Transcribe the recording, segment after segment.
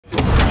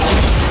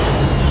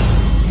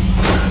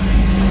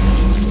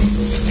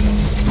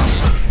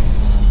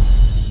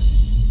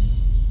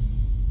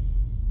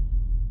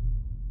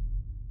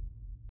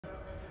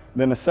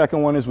Then the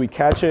second one is we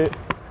catch it,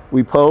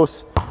 we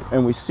post,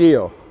 and we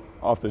seal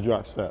off the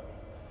drop step.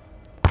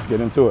 Let's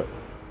get into it.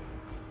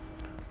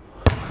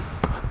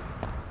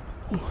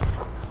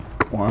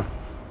 1.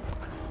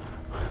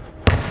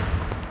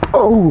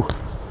 Oh.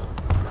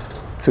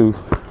 2.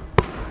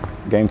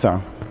 Game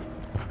time.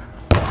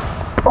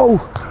 Oh.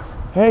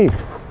 Hey.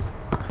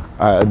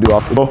 All right, I do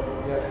off the ball.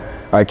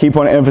 All right, keep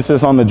on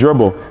emphasis on the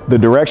dribble. The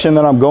direction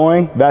that I'm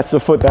going, that's the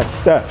foot that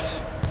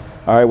steps.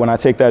 All right, when I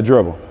take that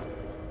dribble.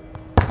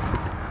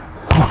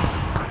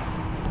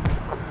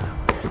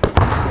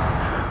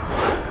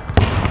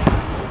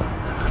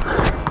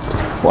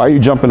 Why are you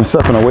jumping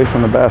 7 away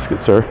from the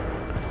basket, sir?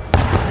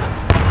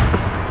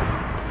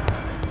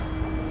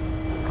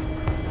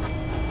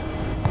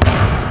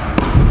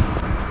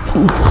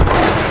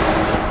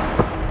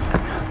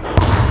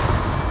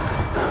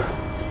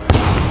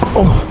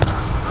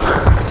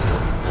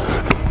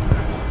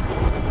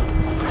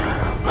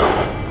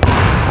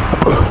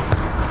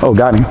 Oh,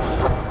 got him.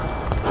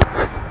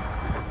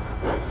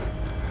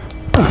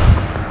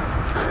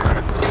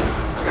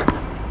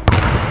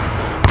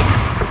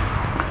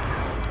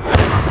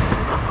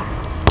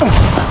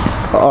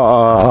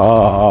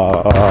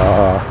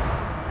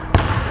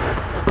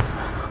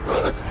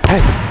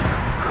 Hey.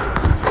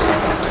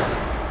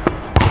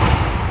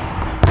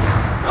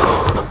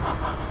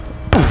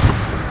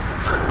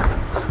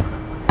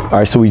 All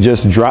right, so we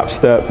just drop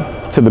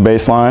step to the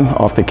baseline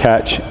off the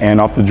catch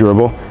and off the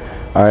dribble.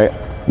 All right.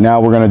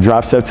 Now we're going to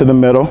drop step to the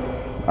middle.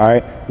 All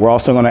right. We're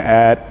also going to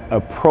add a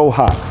pro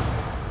hop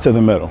to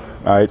the middle.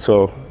 All right.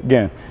 So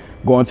again,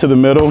 going to the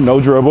middle,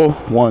 no dribble.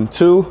 1,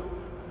 2.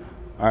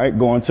 All right.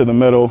 Going to the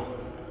middle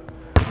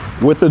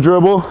with the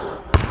dribble.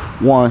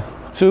 1,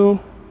 2.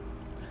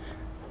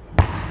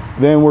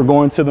 Then we're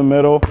going to the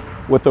middle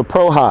with a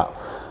pro hop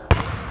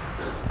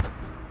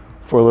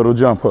for a little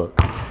jump hook.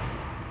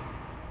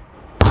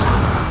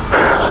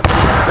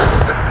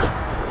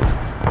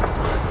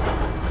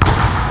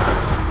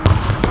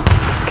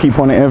 Keep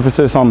on the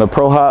emphasis on the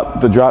pro hop,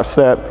 the drop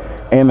step,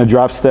 and the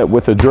drop step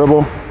with a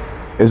dribble,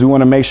 is we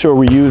want to make sure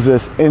we use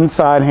this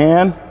inside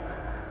hand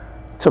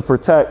to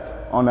protect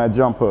on that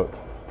jump hook.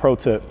 Pro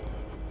tip.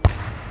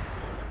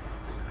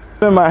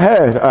 In my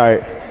head, all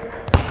right.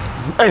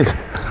 Hey,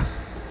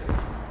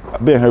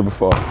 I've been here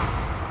before.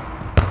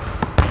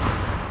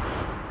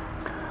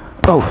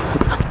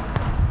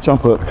 Oh,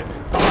 jump hook.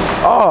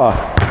 Oh,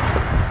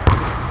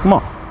 come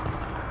on.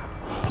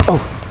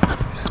 Oh.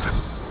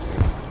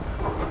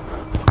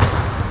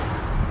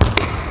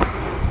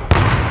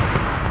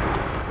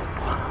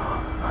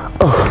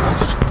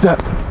 Step.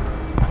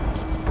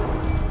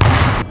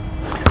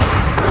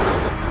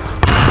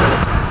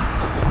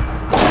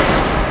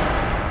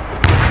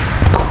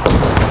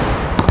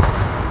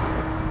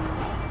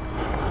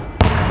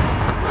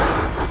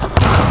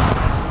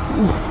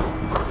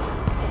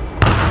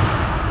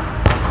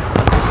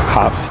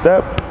 Hop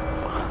step.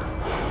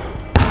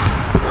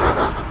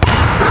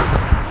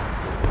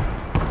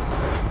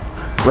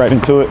 Right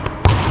into it.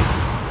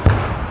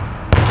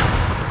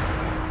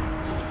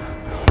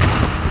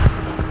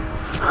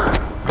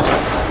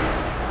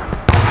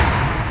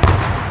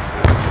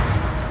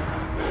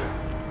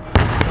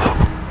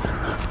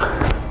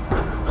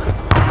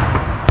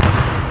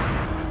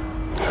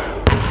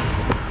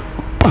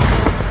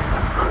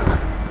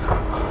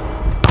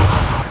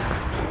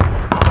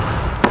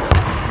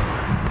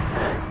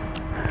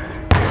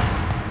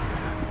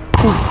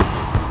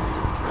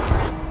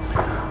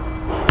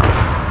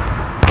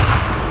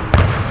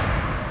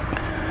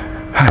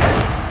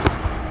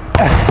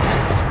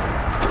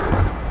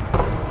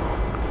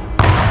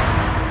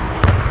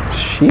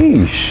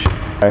 Sheesh.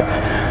 All right.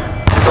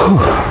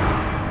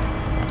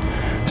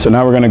 So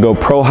now we're going to go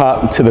pro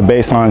hop to the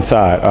baseline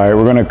side. All right,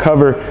 we're going to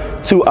cover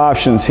 2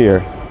 options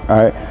here.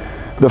 All right.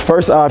 The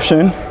first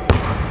option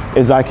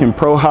is I can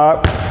pro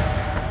hop,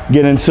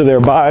 get into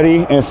their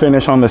body, and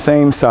finish on the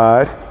same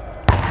side.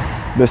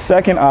 The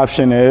second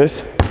option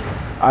is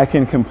I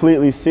can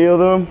completely seal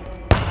them.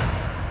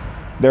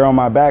 They're on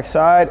my back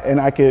side, and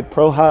I could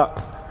pro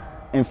hop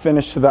and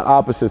finish to the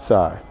opposite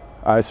side.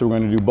 All right, so we're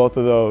going to do both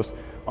of those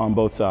on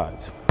both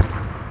sides.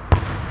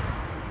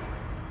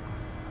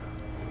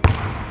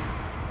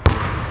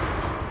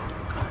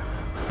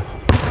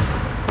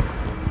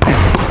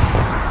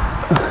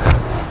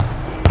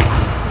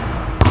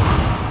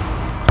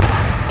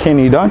 Can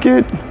he dunk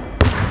it?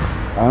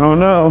 I don't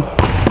know.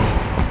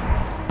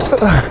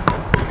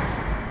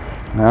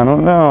 I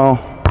don't know.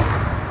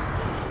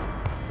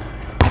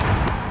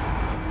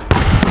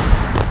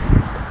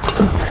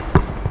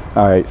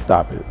 All right,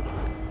 stop it.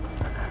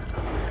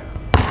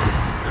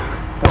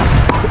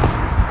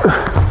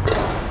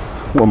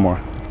 One more.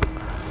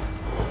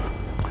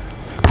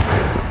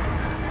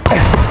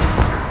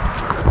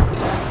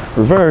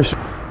 Reverse.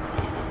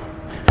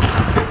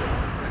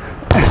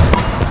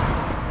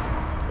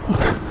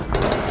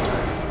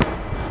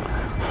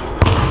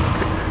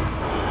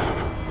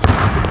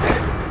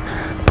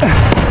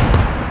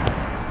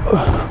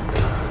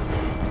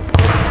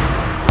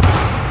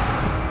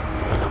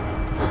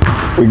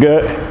 We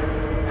good?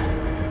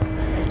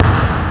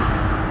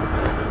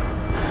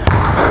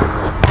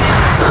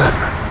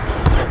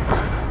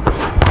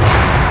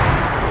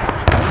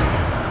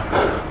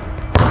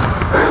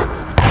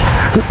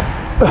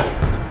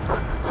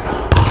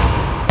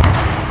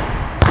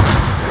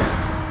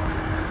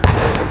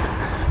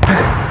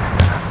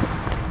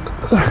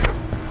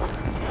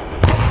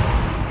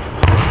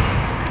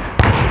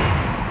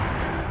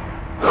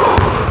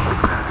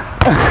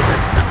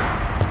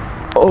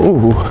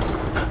 Oh.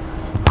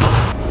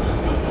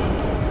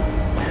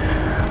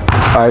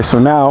 All right, so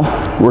now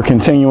we're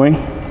continuing,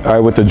 all right,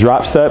 with the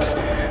drop steps,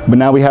 but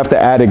now we have to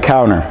add a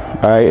counter,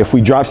 all right? If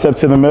we drop step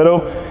to the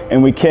middle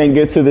and we can't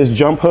get to this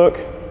jump hook,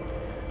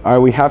 all right,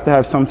 we have to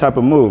have some type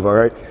of move, all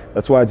right?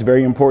 That's why it's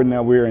very important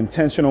that we're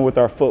intentional with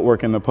our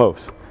footwork in the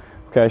post.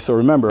 Okay, so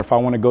remember, if I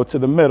want to go to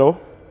the middle,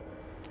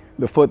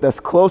 the foot that's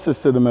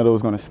closest to the middle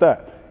is going to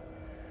step.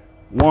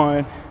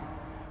 1,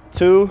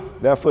 2,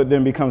 that foot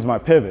then becomes my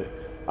pivot.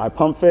 I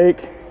pump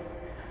fake,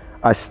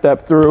 I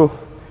step through,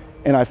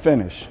 and I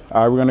finish.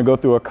 All right, we're going to go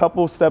through a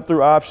couple step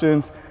through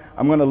options.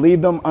 I'm going to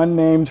leave them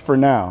unnamed for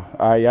now.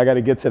 All right, I got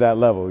to get to that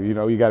level. You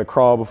know, you got to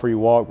crawl before you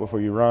walk, before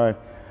you run.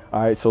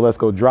 All right, so let's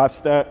go drop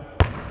step,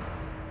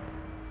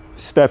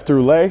 step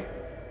through lay,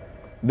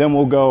 then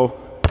we'll go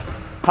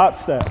hop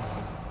step,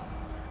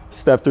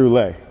 step through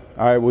lay.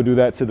 All right, we'll do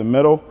that to the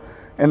middle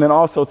and then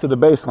also to the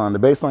baseline. The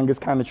baseline gets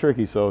kind of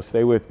tricky, so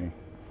stay with me.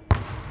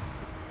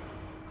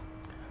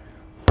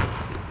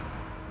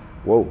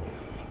 Whoa.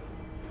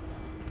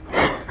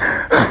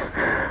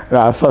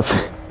 Nah, I felt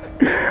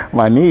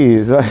my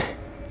knees, right?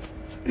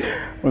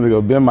 I'm gonna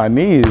go bend my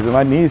knees, and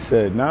my knees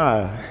said,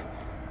 nah,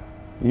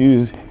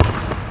 use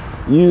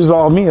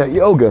all me at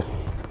yoga.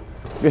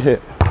 Good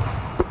hit.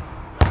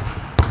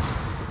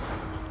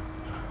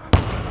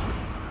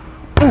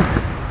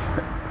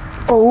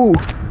 Oh.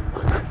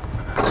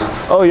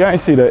 Oh, you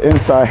ain't see the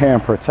inside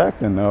hand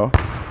protecting though.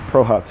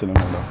 Pro hop to the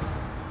middle.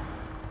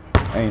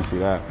 I ain't see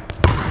that.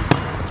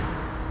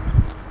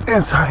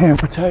 Inside hand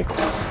protect.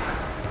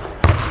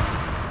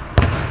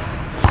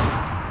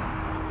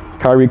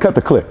 Kyrie, cut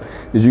the clip.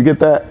 Did you get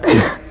that?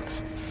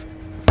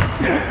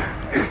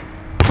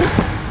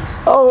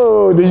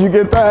 Oh, did you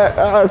get that?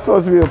 Oh, it's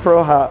supposed to be a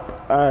pro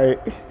hop. All right.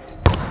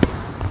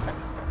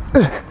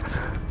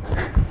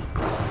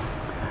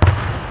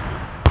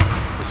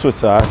 Switch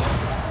sides.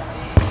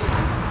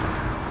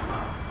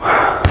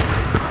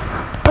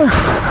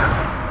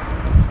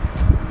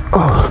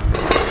 Oh.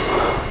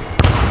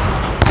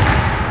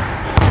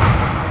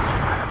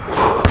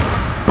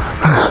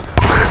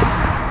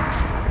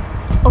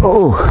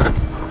 Oh.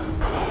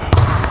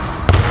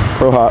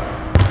 Pro hop.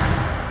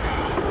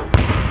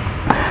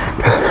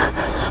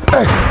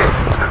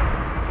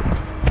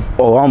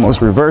 Oh,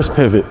 almost reverse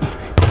pivot.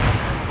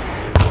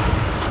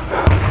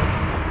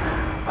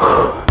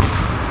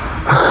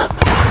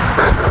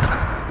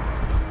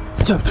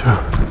 Step through.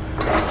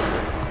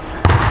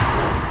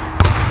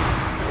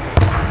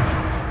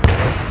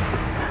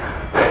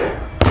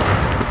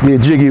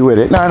 Get jiggy with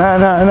it. Nah.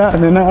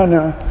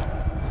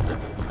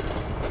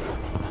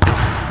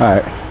 All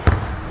right.